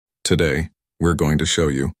Today, we're going to show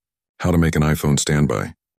you how to make an iPhone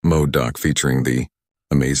standby mode dock featuring the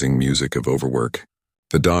amazing music of OVERWERK.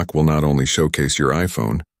 The dock will not only showcase your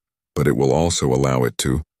iPhone, but it will also allow it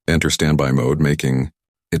to enter standby mode, making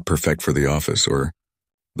it perfect for the office or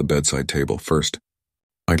the bedside table. First,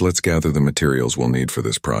 let's gather the materials we'll need for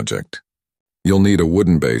this project. You'll need a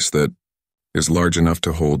wooden base that is large enough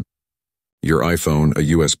to hold your iPhone,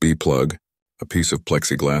 a USB plug, a piece of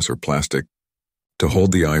plexiglass or plastic to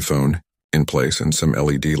hold the iPhone in place, and some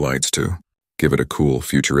LED lights to give it a cool,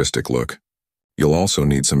 futuristic look. You'll also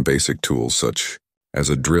need some basic tools such as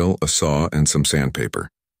a drill, a saw, and some sandpaper.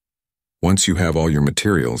 Once you have all your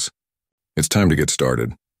materials, it's time to get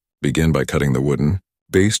started. Begin by cutting the wooden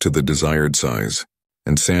base to the desired size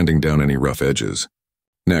and sanding down any rough edges.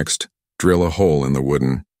 Next, drill a hole in the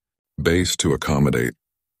wooden base to accommodate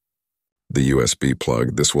the USB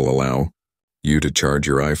plug. This will allow you to charge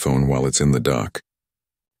your iPhone while it's in the dock.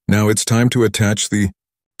 Now it's time to attach the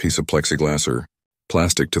piece of plexiglass or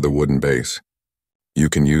plastic to the wooden base. You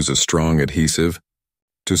can use a strong adhesive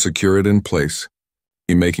to secure it in place,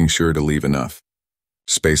 making sure to leave enough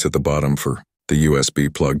space at the bottom for the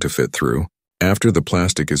USB plug to fit through. After the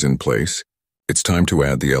plastic is in place, it's time to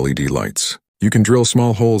add the LED lights. You can drill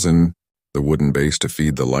small holes in the wooden base to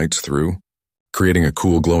feed the lights through, creating a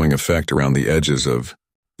cool glowing effect around the edges of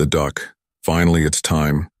the dock. Finally, it's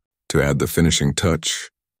time to add the finishing touch,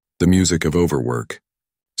 the music of OVERWERK.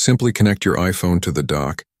 Simply connect your iPhone to the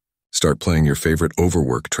dock, start playing your favorite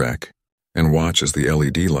OVERWERK track, and watch as the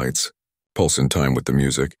LED lights pulse in time with the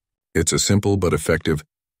music. It's a simple but effective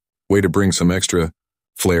way to bring some extra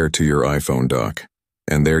flair to your iPhone dock.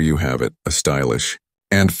 And there you have it, a stylish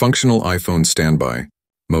and functional iPhone standby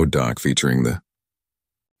mode dock featuring the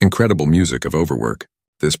incredible music of OVERWERK.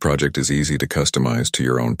 This project is easy to customize to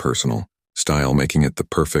your own personal style, making it the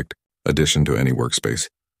perfect addition to any workspace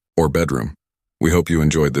or bedroom. We hope you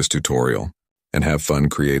enjoyed this tutorial and have fun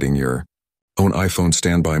creating your own iPhone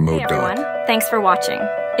standby mode dock. Hey everyone, thanks for watching.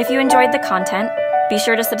 If you enjoyed the content, be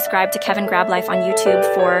sure to subscribe to Kevin Grab Life on YouTube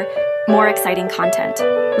for more exciting content.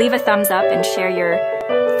 Leave a thumbs up and share your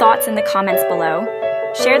thoughts in the comments below.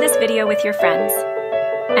 Share this video with your friends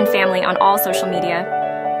and family on all social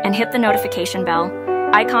media, and hit the notification bell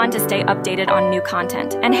icon to stay updated on new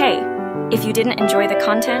content. And hey, if you didn't enjoy the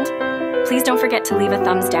content, please don't forget to leave a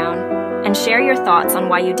thumbs down and share your thoughts on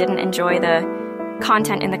why you didn't enjoy the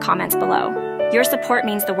content in the comments below. Your support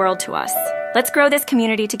means the world to us. Let's grow this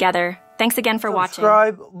community together. Thanks again for watching.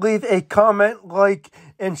 Subscribe, leave a comment, like,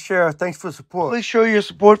 and share. Thanks for support. Please show your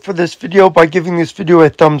support for this video by giving this video a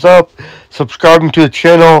thumbs up, subscribing to the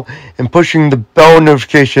channel, and pushing the bell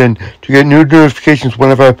notification to get new notifications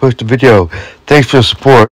whenever I post a video. Thanks for your support.